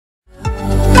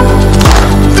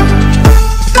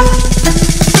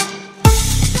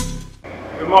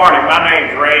morning. My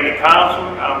name is Randy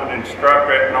Thompson. I'm an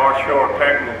instructor at North Shore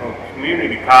Technical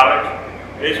Community College.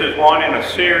 This is one in a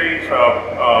series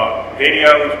of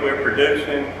videos we're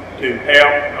producing to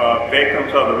help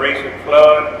victims of the recent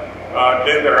flood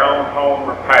do their own home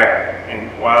repair and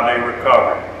while they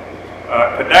recover.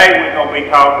 Today we're going to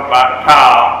be talking about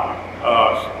tile,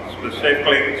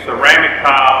 specifically ceramic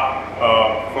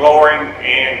tile, flooring,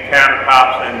 and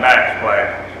countertops and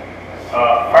backsplashes.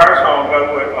 First, I'm going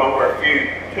to go over a few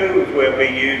tools we'll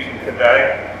be using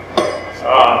today.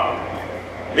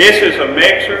 This is a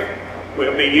mixer.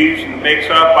 We'll be using to mix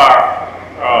up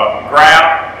our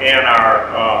grout and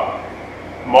our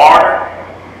mortar.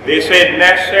 This isn't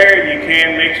necessary. You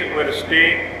can mix it with a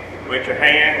stick, with your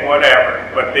hand,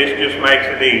 whatever, but this just makes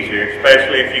it easier,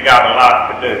 especially if you got a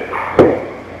lot to do.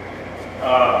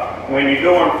 When you're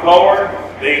doing flooring,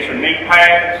 these are knee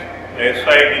pads. They'll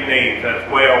save you knees. That's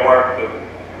well worth the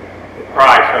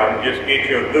price of them. Just get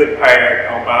you a good pair.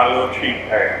 Don't buy a little cheap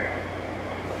pair.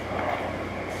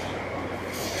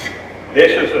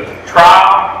 This is a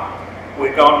trowel.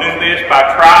 We're going to do this by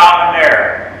trial and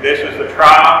error. This is the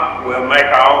trial. We'll make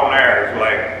our own errors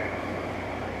later.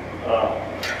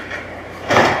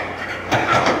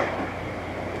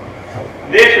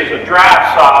 This is a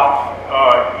dry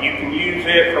saw. You can use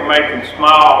it for making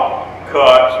small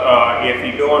cuts if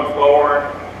you're doing flooring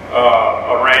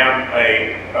around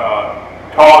a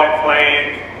toilet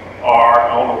flange or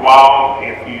on the wall,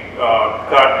 if you have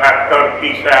to cut a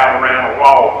piece out around a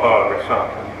wall plug or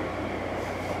something.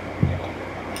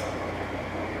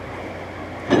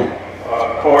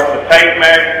 Of course, a tape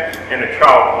measure and a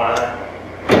chalk line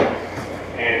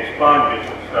and sponges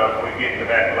and stuff. We'll get to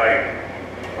that later.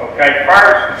 Okay,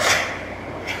 first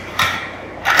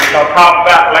we're going to talk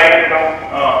about laying it on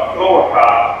floor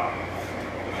tile.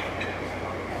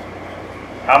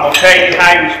 I'm going to tell you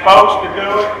how you're supposed to do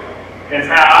it and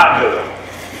how I do it.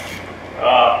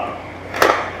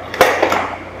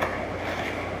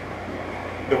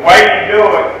 The way you do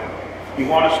it, you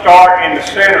want to start in the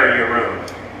center of your room.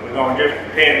 We're going to just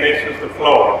pretend this is the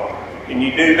floor. And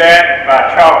you do that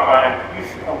by chalk line. You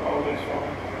don't hold this one.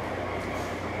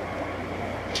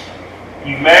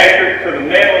 You measure to the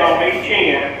middle on each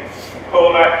end,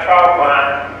 pull that chalk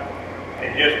line,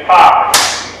 and just pop it.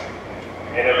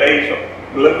 And it leaves a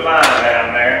blue line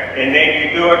down there. And then you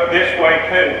do it this way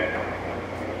too.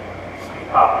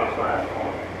 Pop this line for me.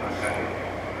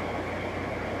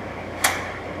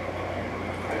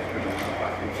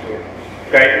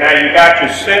 Okay, now you got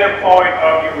your center point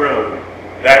of your room.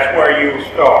 That's where you will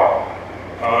start.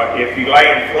 If you lay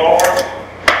in floor,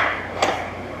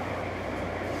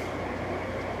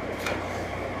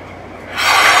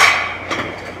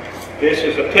 this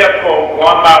is a typical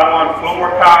 1x1 floor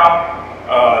tile.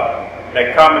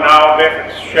 They come in all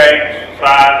different shapes,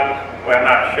 sizes, well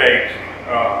not shapes.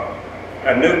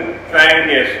 A new thing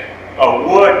is a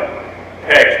wood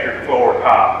textured floor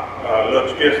tile.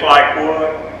 Looks just like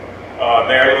wood.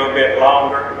 They're a little bit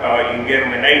longer. You can get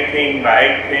them in 18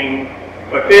 by 18,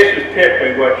 but this is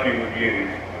typically what you would use.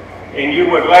 And you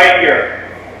would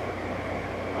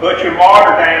put your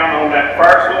mortar down on that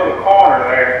first little corner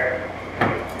there,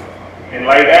 and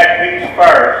lay that piece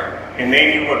first, and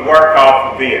then you would work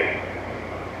off of it.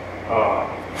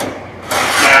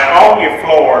 Now on your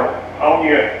floor,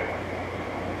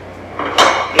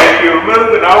 if you're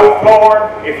removing old floor,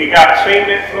 if you got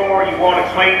cement floor, you want to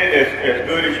clean it as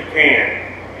good as you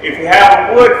can. If you have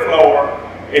a wood floor,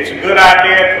 it's a good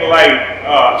idea to lay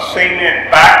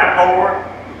cement back-board,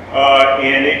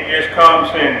 and it just comes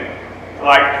in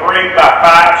like 3 by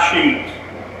 5 sheets,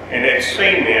 and it's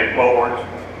cement boards.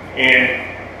 And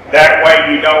that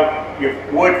way your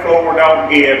wood floor don't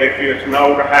give if it's an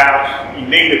older house. You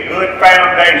need a good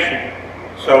foundation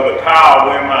so the tile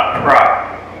will not crack.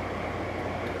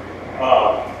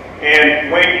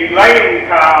 And when you lay your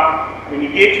tile, when you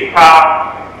get your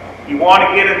tile, you want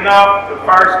to get enough the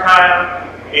first time,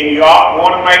 and you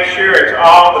want to make sure it's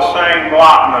all the same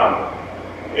block number.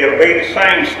 It'll be the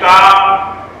same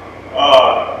style,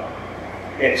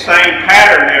 and same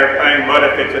pattern and everything, but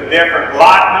if it's a different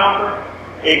lot number,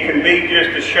 it can be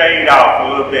just a shade off, a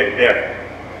little bit different.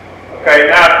 Okay,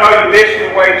 now I told you this is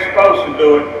the way you're supposed to do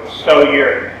it, so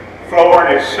your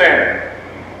flooring is centered.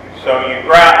 So your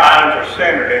grout lines are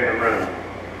centered in the room.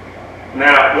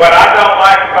 Now, what I don't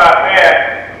like about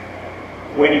that,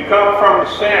 when you come from the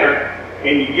center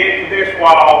and you get to this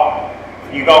wall,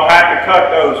 you're going to have to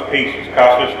cut those pieces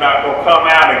because it's not going to come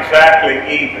out exactly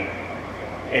even.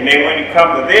 And then when you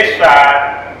come to this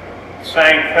side,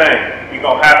 same thing. You're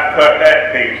going to have to cut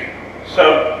that piece.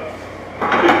 So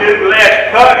to do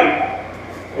less cutting,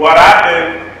 what I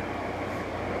do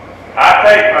I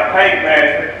take my tape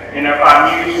measure, and if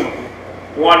I'm using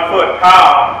 1 foot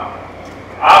tile,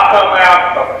 I'll come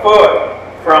out a foot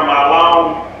from my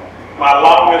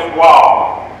longest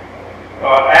wall.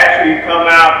 Actually, you come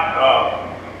out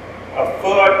a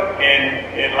foot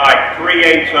and like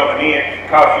 3/8 of an inch,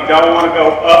 because you don't want to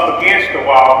go up against the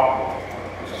wall,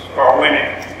 or when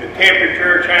the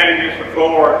temperature changes, the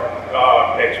floor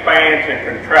expands and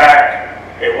contracts,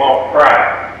 it won't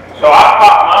crack. So I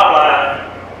pop my line,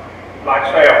 like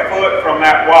say a foot from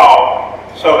that wall,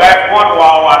 so that's one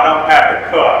wall I don't have to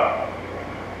cut.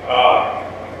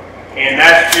 And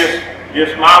that's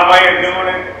just my way of doing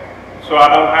it, so I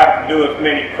don't have to do as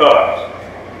many cuts.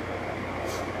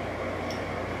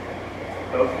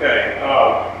 Okay,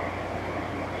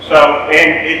 and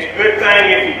it's a good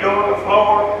thing if you're doing the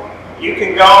floor, you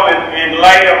can go and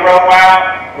lay a row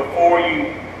out before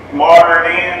you mortar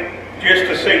it in, just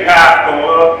to see how it's going to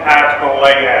look, how it's going to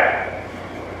lay out.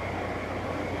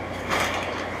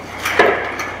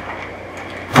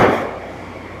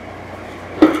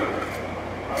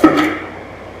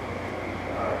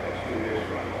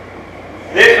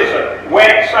 This is a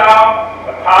wet saw,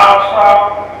 a tile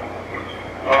saw.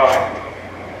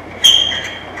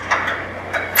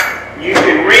 You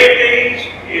can rent these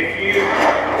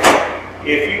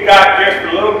if you got just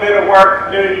a little bit of work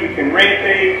to do. You can rent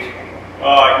these.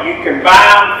 You can buy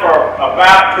them for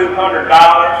about $200.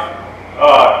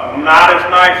 Not as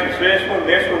nice as this one.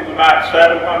 This one's about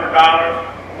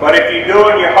 $700. But if you're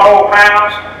doing your whole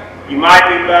house, you might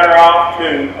be better off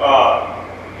to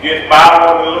just buy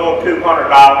one of the little $200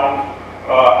 ones.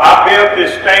 I built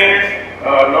this stand.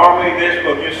 Normally this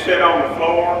will just sit on the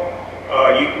floor.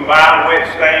 You can buy wet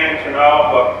stands and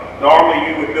all, but normally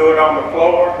you would do it on the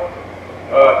floor.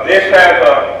 This has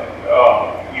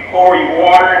you pour your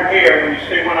water in here. When you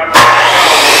see when I go,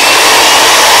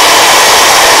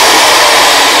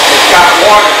 it's got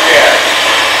water jets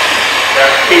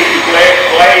that keep your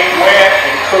blade wet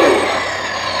and cool.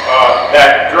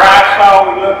 That dry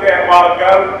saw we looked at a while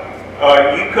ago,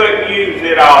 you couldn't use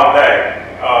it all day.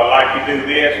 Like you do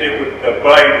this, the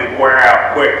blade would wear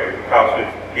out quickly because it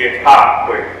gets hot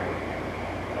quickly.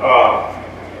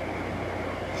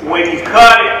 When you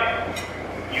cut it,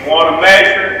 you want to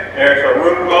measure. There's a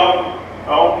rule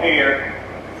on here,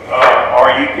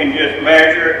 or you can just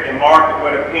measure it and mark it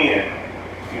with a pen.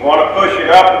 You want to push it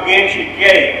up against your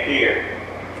gate here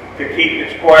to keep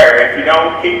it square. If you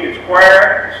don't keep it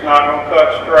square, it's not going to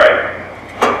cut straight.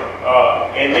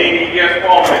 And then you just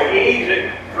want to ease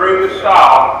it through the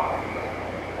saw.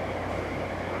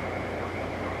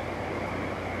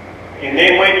 And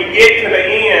then when you get to the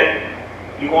end,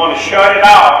 you want to shut it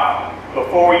off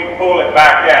before you pull it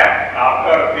back out. I'll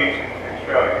cut a piece and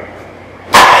show you.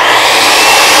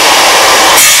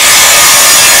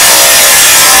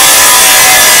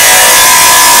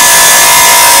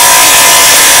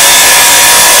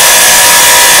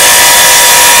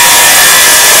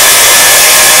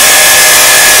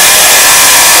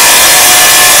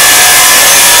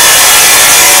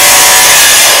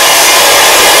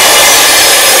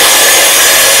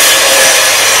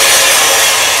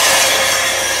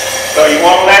 So you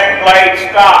want to let the blade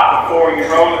stop before you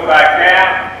roll it back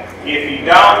out. If you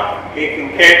don't, it can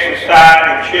catch the side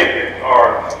and chip it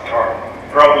or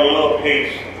throw the little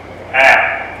piece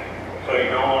out. So you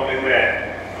don't want to do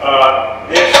that.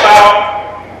 This saw,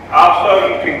 also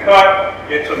you can cut,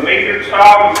 it's a metered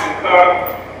saw, you can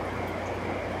cut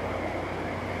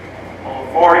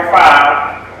on 45.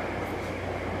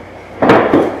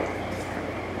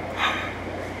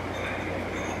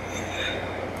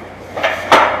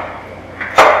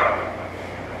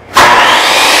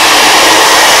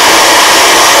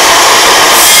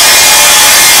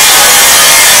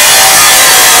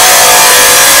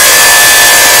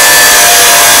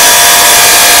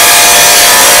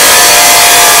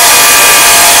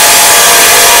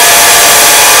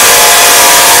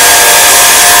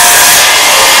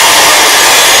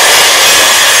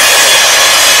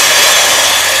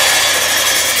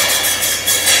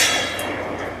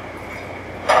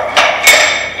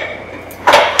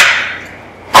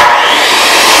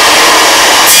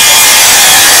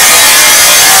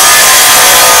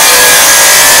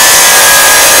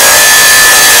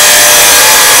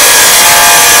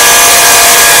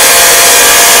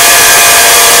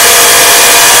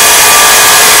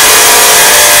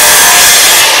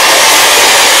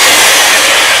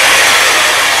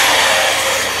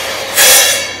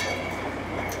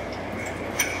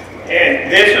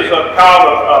 And this is called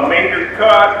a metered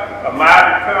cut, a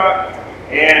mitered cut,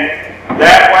 and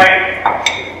that way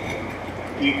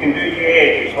you can do your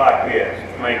edges like this,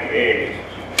 make the edges.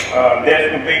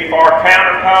 This would be for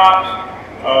countertops.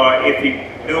 If you're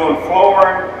doing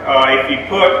flooring, if you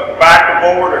put backer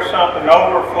board or something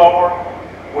over floor,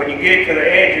 when you get to the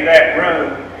edge of that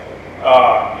room,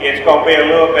 it's going to be a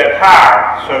little bit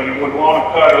higher, so you would want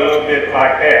to cut a little bit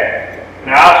like that.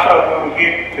 Now also when we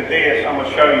get to this, I'm going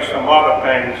to show you some other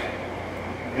things.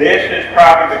 This is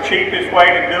probably the cheapest way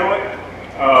to do it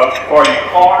for your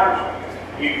corners.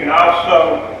 You can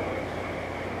also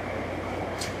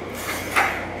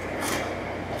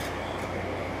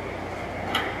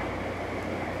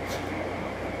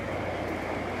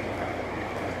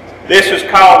this is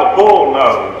called a bull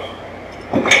nose.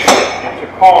 It's a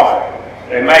corner.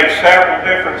 They make several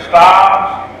different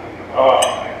styles.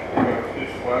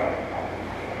 This way.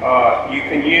 You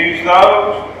can use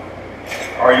those,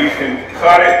 or you can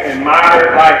cut it and miter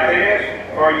it like this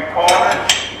for your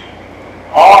corners,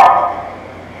 or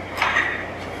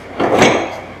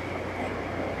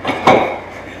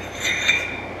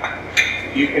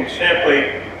you can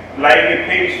simply lay your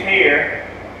piece here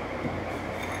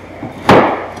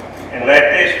and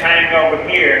let this hang over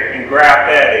here and grout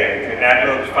that edge, and that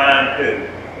looks fine too.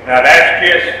 Now that's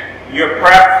just your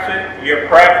preference.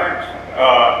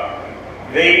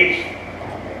 These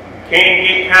can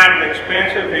get kind of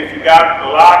expensive. If you got a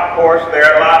lot, of course,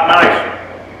 they're a lot nicer.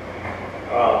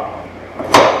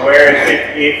 Whereas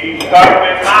if you cut them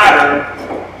in miter,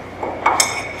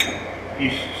 you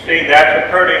see that's a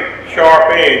pretty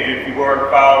sharp edge if you were to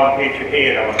fall and hit your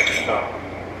head on it or something.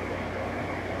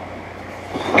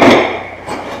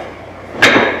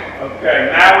 Okay,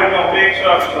 now we're going to mix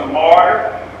up some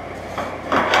mortar.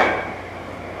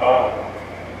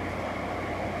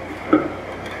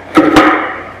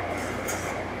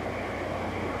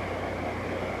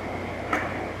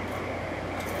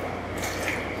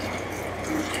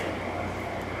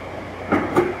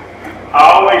 I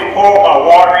always pour my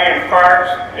water in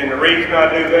first, and the reason I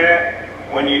do that,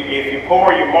 if you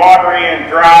pour your mortar in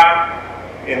dry,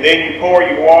 and then you pour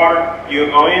your water, you're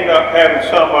going to end up having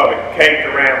some of it caked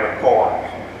around the corners.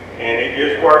 And it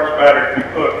just works better if you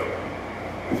put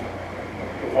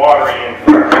the water in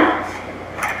first.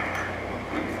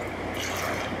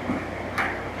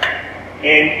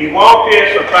 And you want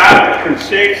this about the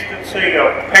consistency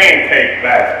of pancake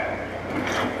batter.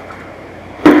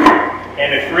 And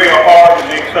it's real hard to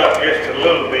mix up just a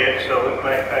little bit, so it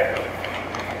may take a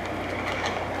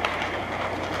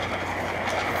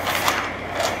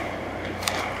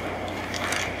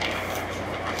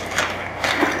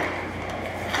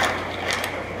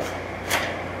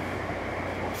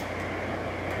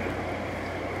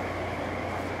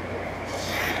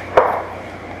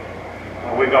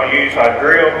we're going to use our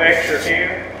drill mixer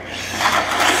here.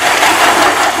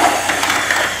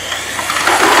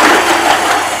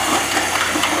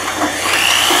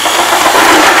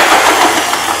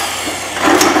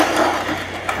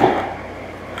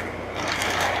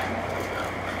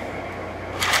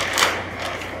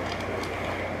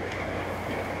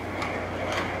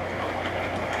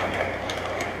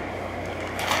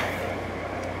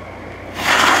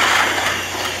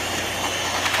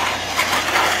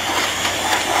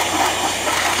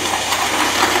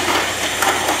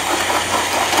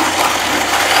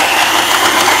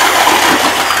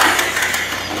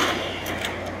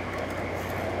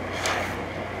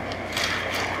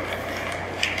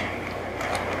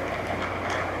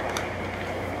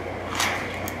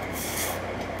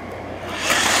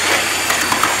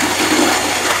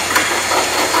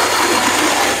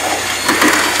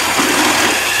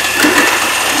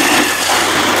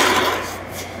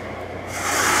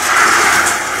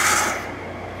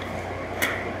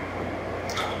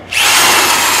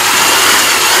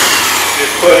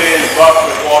 Put it in a bucket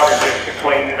of water just to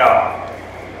clean it off.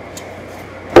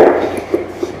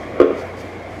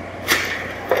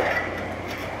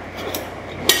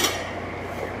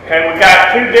 Okay, we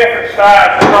got two different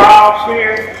size troughs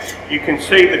here. You can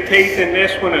see the teeth in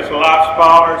this one is a lot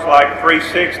smaller. It's like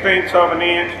 3/16 of an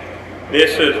inch.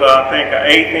 This is, I think, an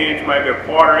 1/8 inch, maybe a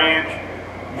 1/4 inch.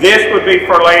 This would be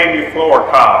for laying your floor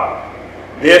tile.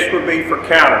 This would be for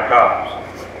countertops.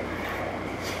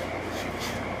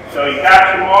 So you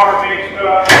got your mortar mixed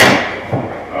up.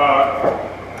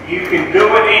 You can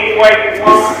do it any way you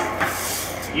want.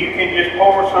 You can just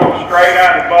pour some straight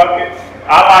out of the bucket.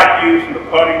 I like using the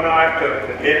putty knife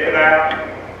to dip it out.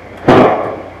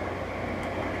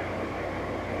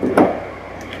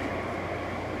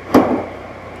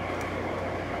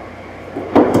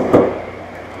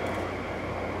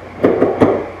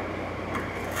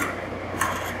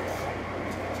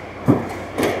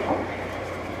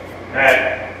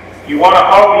 You want to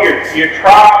hold your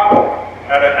trowel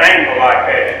at an angle like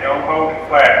that. Don't hold it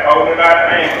flat. Hold it at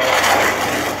an angle.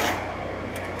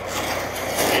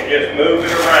 just move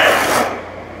it around.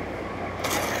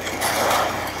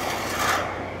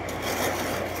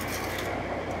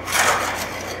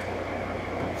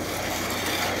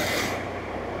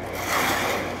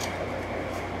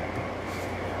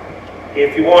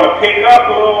 If you want to pick up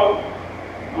a little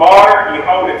mortar, you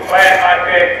hold it flat like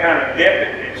that, kind of dip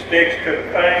it, it sticks to the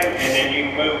thing, and then you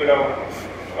can move it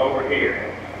over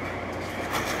here.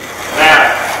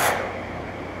 Now,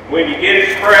 when you get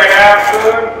it spread out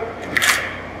good,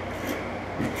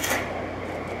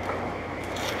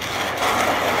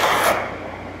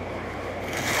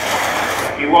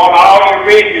 you want all your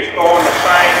ridges going the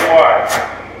same way.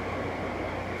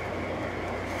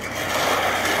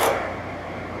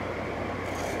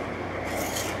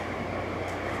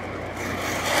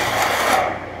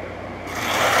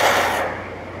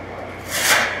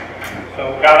 So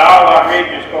we've got all our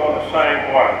ridges going the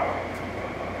same way.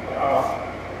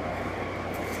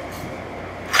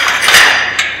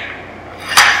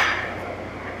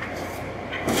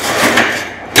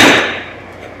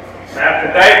 Now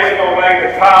today we're going to lay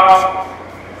the top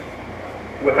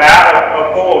without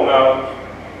a bull nose.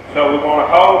 So we're going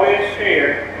to hold this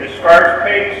here, this first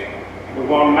piece. We're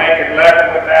going to make it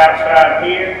level with the outside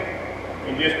here.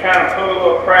 And just kind of put a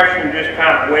little pressure and just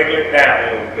kind of wiggle it down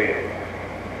a little bit.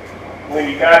 When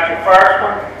you got your first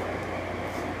one,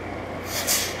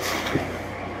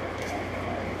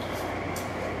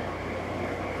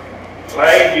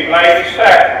 you lay the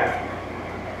second one.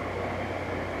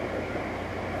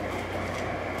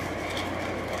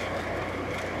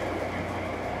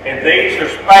 And these are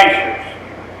spacers.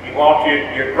 You want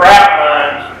your grout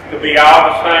lines to be all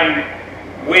the same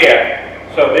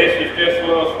width. So this is just a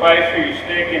little spacer you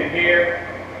stick in here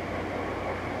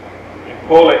and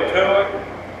pull it to it.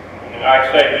 And like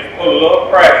I say, just put a little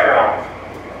pressure on it.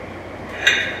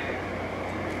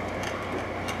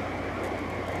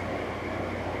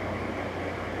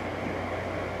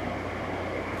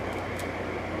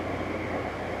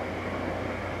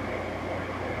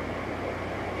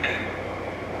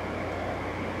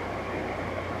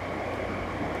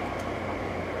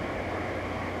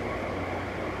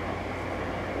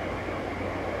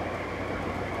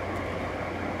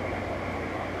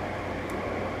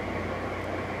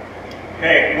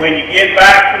 Okay, when you get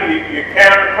back to your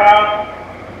countertop,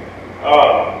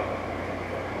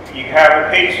 you have a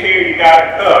piece here you got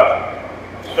to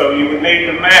cut. So you would need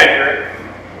to measure it.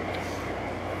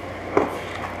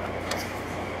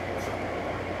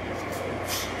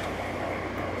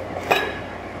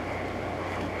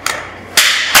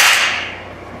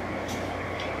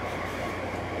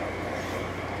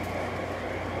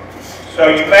 So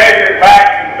you measure it back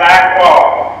to the back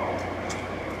wall.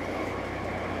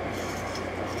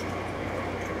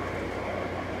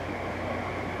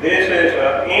 This is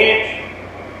an inch.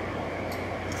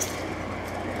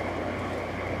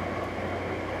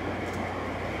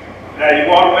 Now you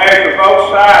want to measure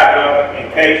both sides of it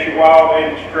in case your wall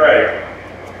isn't straight.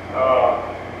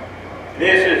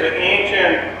 This is an inch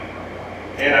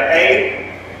and an eighth,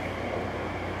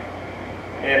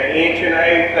 and an inch and an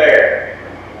eighth there.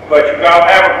 But you're going to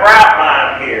have a grout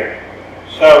line here.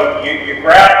 So your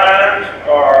grout lines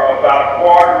are about a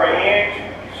quarter of an inch.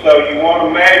 So you want to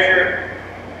measure.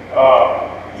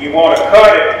 You want to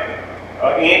cut it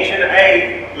an inch and an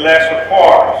eighth less a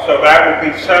quarter. So that would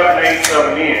be 7/8 of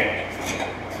an inch.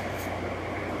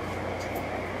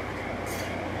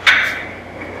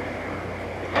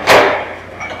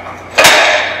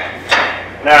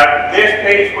 Now this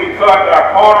piece we cut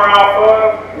our corner off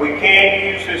of, we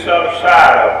can use this other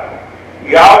side of it.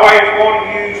 You always want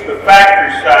to use the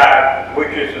factory side,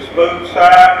 which is the smooth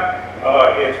side.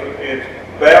 It's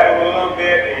beveled a little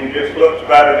bit and just looks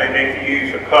better than if you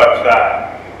use a cut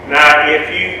side. Now if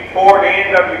you pour the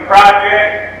end of your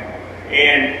project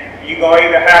and you're going to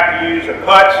either have to use a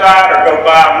cut side or go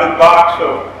buy a new box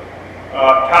of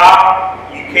tile,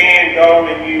 you can go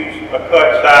and use a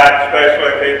cut side,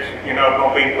 especially if it's going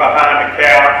to be behind a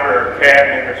couch or a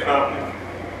cabinet or something.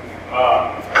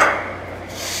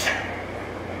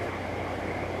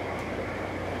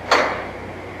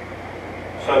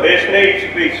 So this needs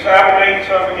to be 7/8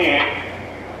 of an inch.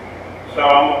 So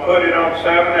I'm going to put it on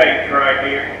 7/8 right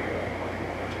here.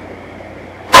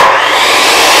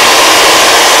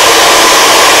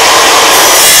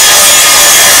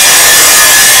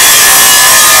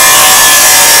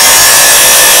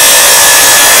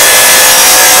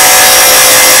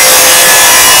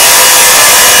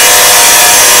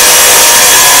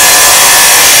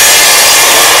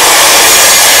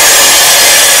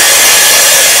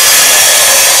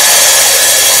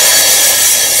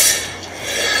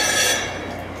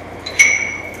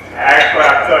 Actually,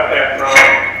 I cut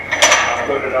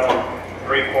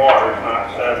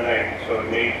so it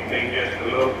needs to be just a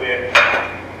little bit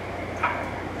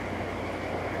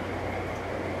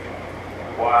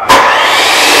wide.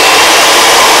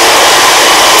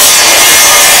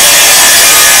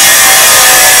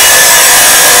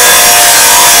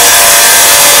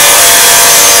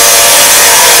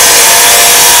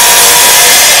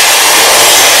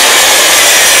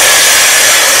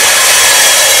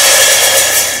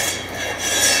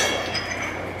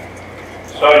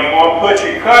 So you want to put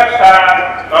your cut side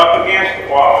up against the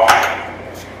wall.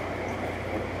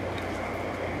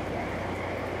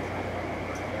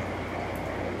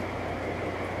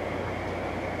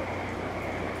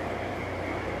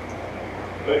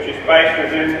 Put your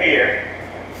spacers in here.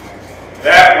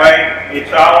 That way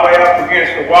it's all the way up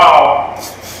against the wall.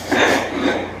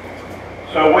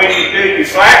 So when you do your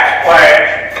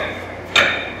backsplash,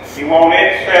 you want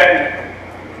it setting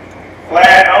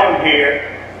flat on here.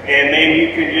 And then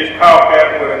you can just caulk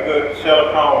that with a good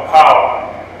silicone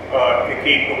caulk to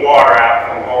keep the water out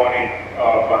from going in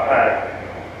behind.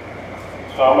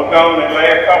 So I'm going to go and lay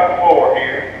a couple more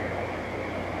here.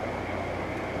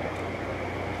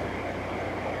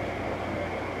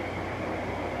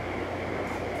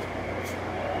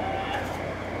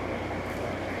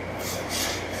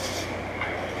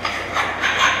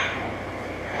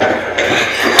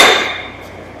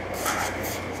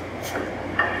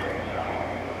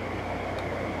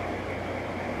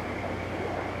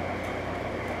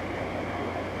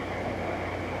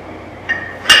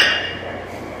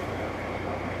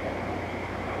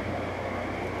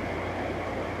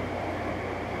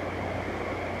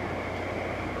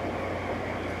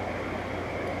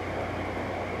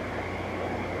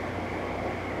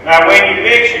 Now when you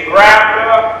mix your ground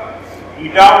up,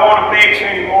 you don't want to mix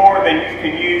any more than you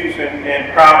can use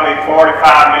in probably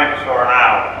 45 minutes or an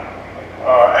hour.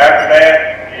 After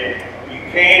that, you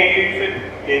can use it.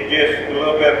 It's just a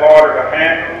little bit harder to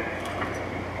handle.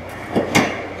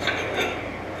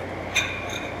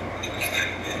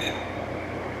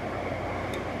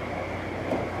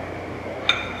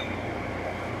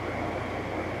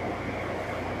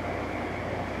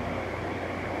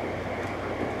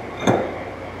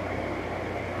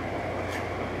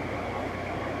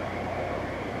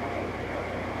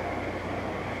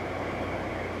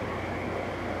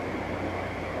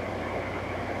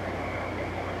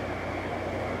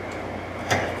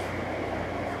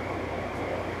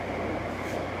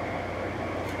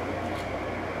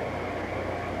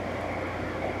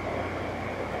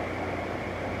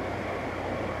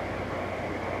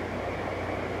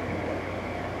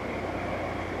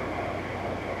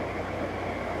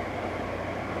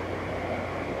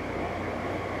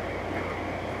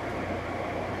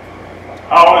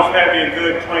 Always have you a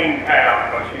good clean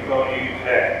towel because you're going to use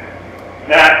that.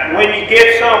 Now, when you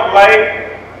get something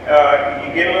laid,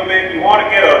 you get a little bit, you want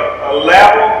to get a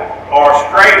level or a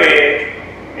straight edge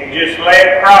and just lay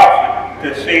it across it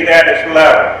to see that it's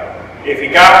level. If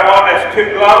you got one that's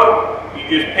too low, you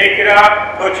just pick it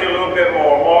up, put you a little bit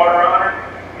more water on it.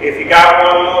 If you got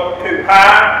one a little too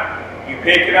high, you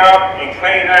pick it up and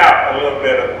clean out a little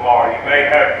bit of the water. You may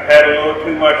have had a little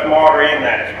too much water in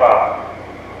that spot.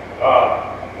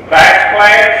 The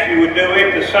backsplash, you would do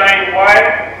it the same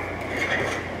way.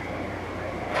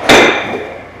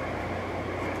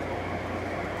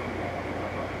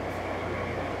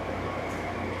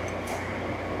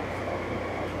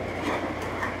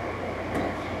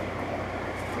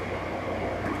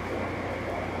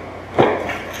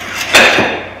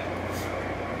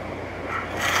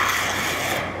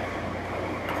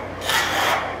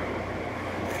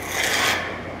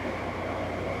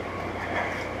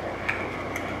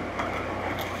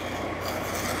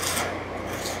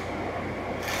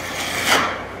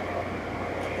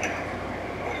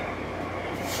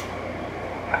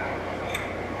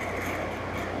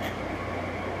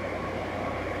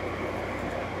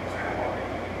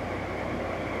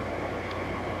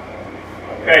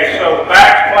 Okay, so the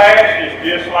backsplash is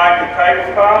just like the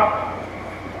tabletop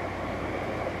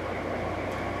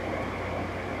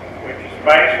with your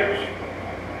spacers.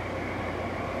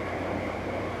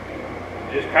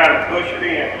 Just kind of push it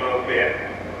in a little bit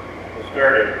to stir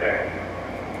everything.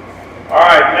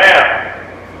 Alright, now,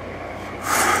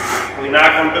 we're not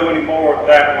going to do any more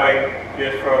that way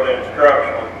just for the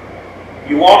instructional.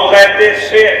 You want to let this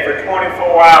sit for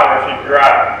 24 hours and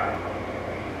dry.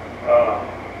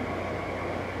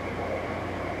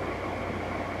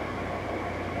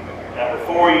 Now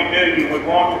before you do, you would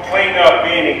want to clean up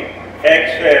any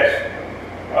excess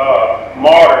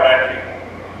mortar that you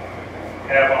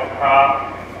have on top,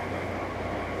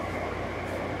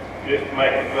 just to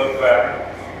make it look better.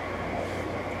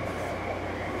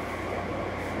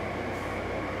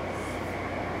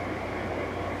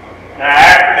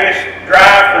 this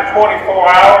dry for 24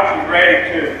 hours, you're ready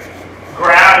to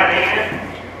grout it in.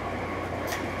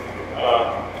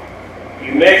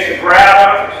 You mix the grout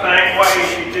up the same way as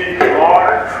you did the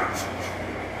water.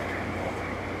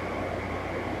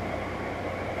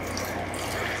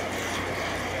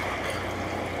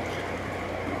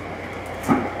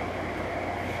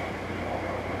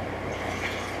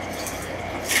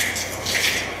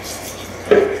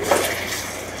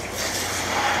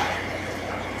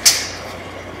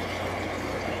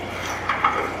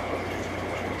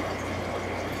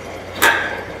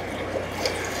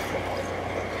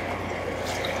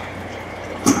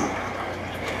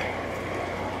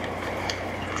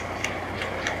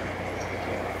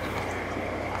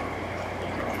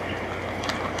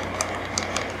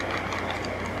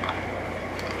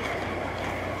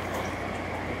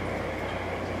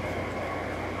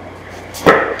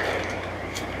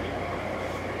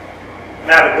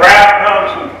 Now the grout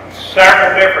comes in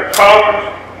several different colors.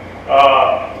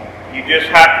 You just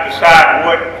have to decide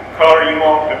what color you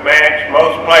want to match.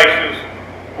 Most places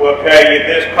will tell you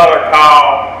this color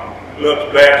tile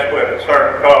looks best with a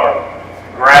certain color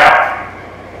grout.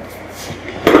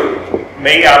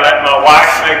 Me, I let my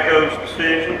wife make those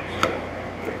decisions.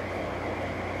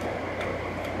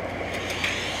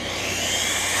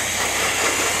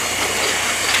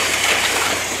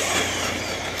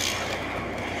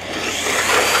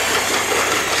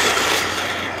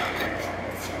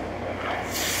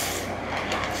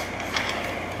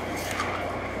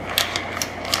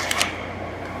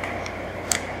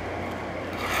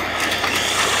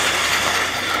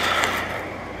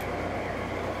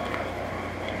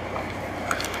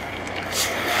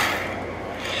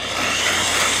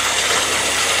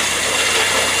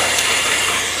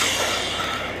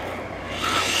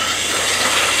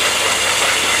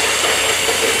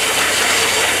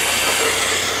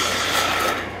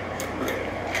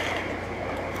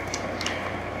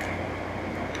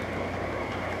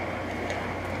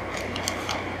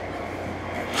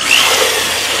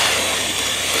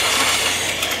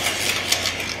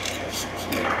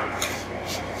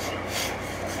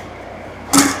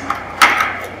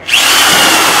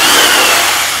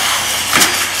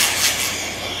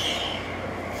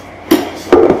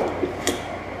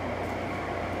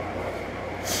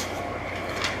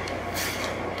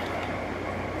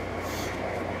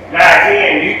 Now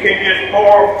again, you can just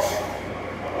pour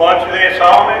a bunch of this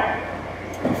on it,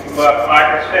 but like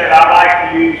I said, I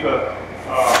like to use a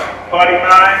putty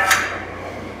knife.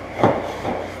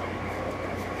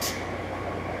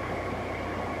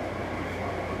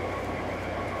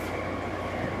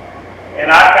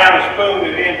 And I kind of spoon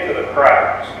it into the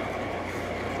cracks.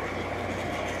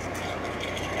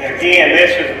 And again,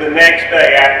 this is the next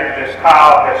day after this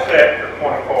tile has set for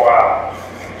 24 hours.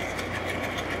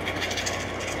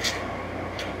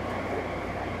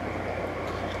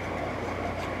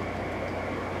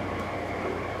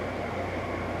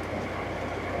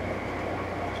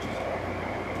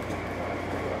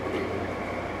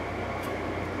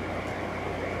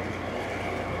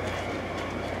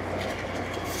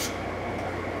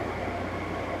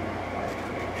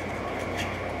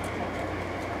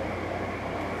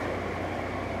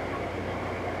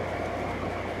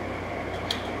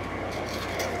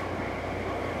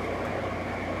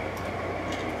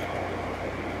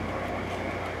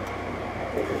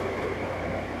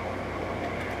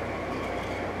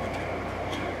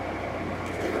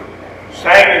 Same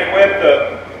as with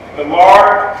the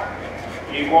mortar,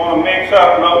 you want to mix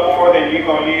up no more than you're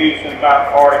going to use in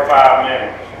about 45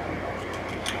 minutes.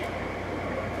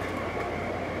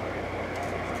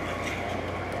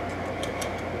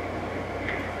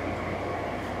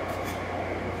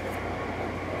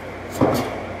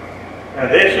 Now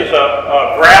this is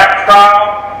a grout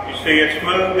trowel. You see it's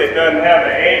smooth, it doesn't have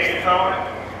the edges on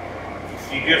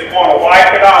it. You just want to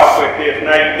wipe it off with this.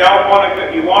 Now you don't want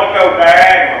to, you want to go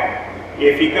diagonal.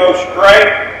 If you go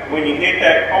straight, when you hit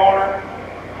that corner,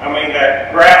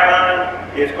 that grout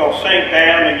line, it's going to sink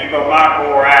down and you're going to knock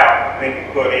more out than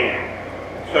you put in.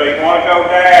 So you want to go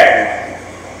diagonal.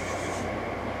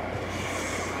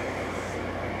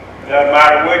 Doesn't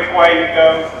matter which way you go,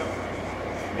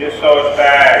 just so it's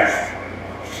diagonal.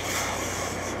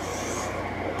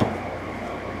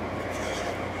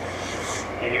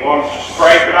 And you want to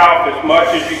scrape it off as much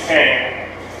as you can.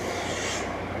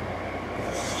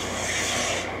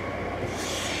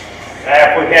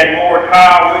 Now, if we had more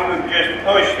tile, we would just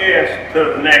push this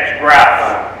to the next grout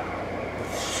line.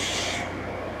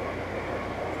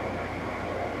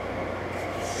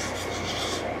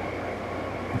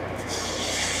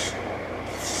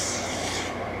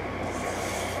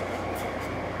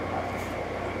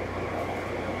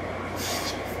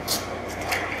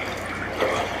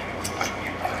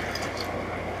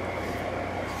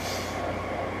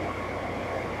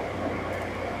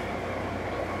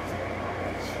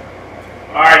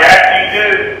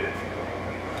 do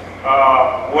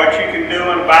what you can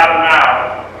do in about an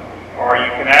hour, or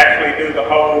you can actually do the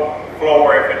whole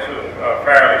floor if it's a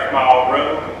fairly small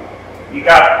room. You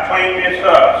got to clean this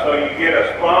up. So you get a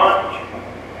sponge.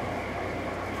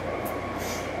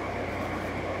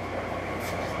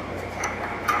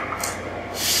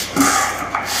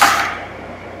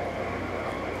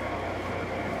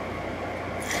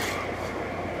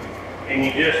 And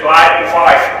you just lightly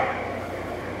wipe it.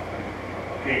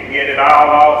 You can get it all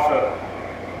off the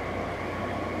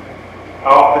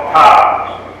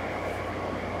tiles.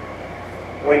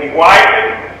 When you wipe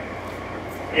it,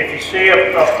 if you see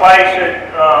a place that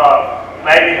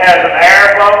maybe has an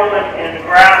air bubble in the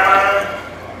ground line,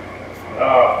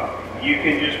 you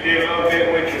can just do a little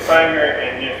bit with your finger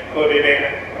and just put it in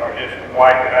it, or just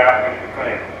wipe it out with your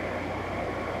finger.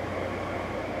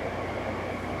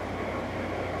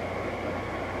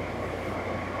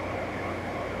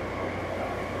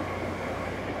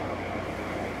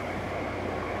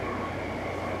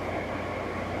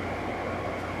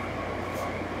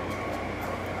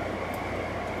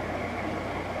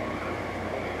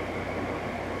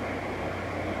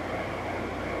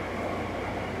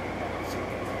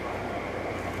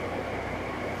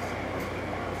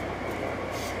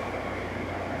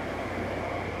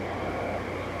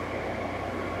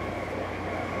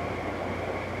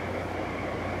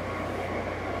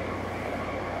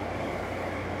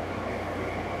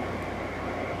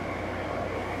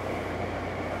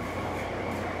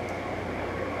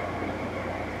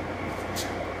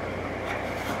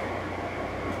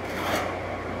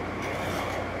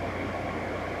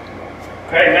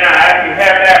 Okay, now after you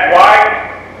have that white,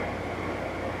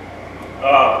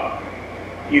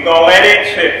 you're going to let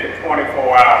it sit for 24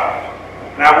 hours.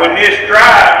 Now when this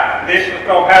dries, this is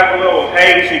going to have a little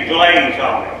hazy glaze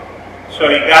on it. So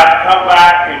you got to come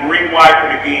back and re-wipe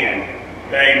it again.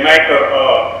 They make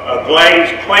a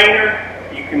glaze cleaner.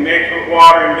 You can mix with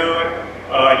water and do it.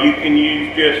 You can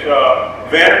use just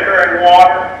vinegar and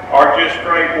water, or just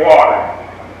straight water.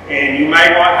 And you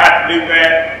may want to have to do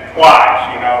that twice,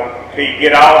 till you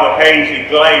get all the hazy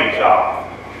glaze off.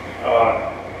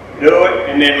 Do it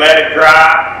and then let it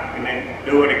dry, and then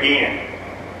do it again.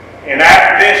 And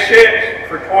after this sits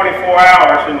for 24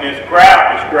 hours and this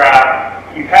grout is dry,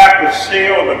 you have to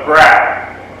seal the grout.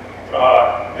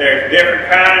 There's different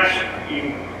kinds.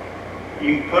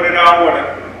 You put it on with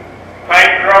a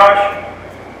paintbrush.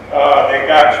 They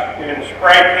got in a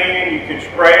spray can. You can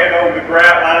spray it over the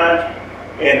grout lines.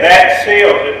 And that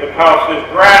seals it, because this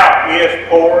grout is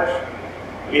porous.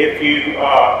 If you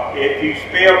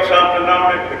spill something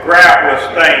on it, the grout will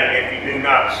stain if you do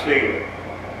not seal it.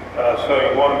 So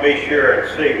you want to be sure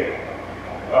it's sealed.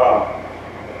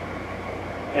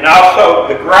 And also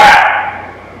the grout,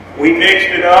 we mixed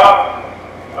it up.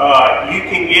 You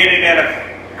can get it in a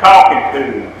caulking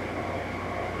tube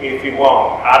if you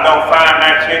want. I don't find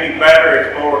that's any better.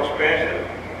 It's more expensive.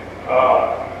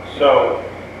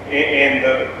 And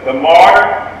the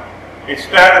mortar,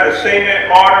 instead of the cement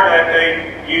mortar that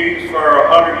they used for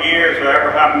 100 years or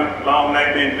ever how long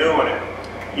they've been doing it,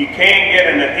 you can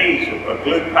get an adhesive, a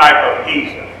glue type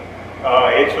adhesive.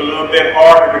 It's a little bit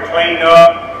harder to clean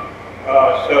up,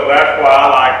 so that's why I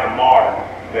like the mortar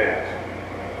best.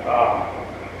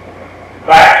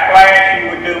 Backsplash,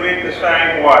 you would do it the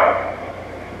same way.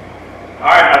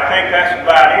 Alright, I think that's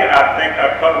about it. I think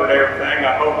I covered everything.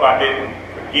 I hope I didn't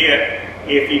forget.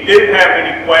 If you do have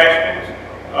any questions,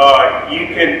 you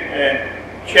can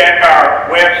check our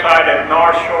website at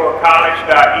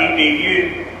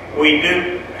northshorecollege.edu. We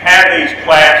do have these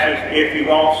classes if you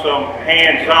want some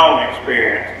hands-on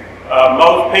experience.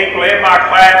 Most people in my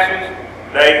classes,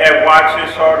 they have watched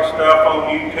this sort of stuff on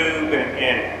YouTube,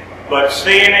 but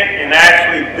seeing it and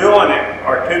actually doing it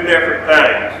are two different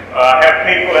things. I have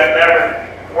people that never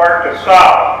worked a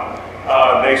saw.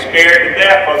 They're scared to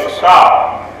death of the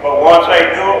saw. But once they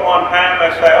do it one time, they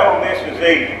say, oh, this is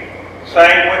easy.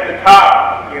 Same with the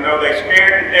top. They're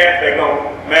scared to death. They're going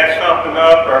to mess something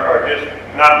up or just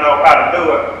not know how to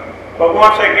do it. But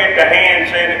once they get their hands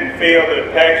in it and feel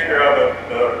the texture of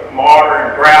the mortar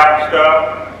and grout and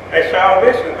stuff, they say, oh,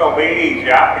 this is going to be easy.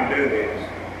 I can do this.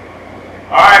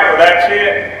 All right, well, that's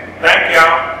it. Thank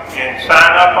y'all. And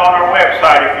sign up on our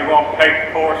website if you want to take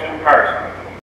the course in person.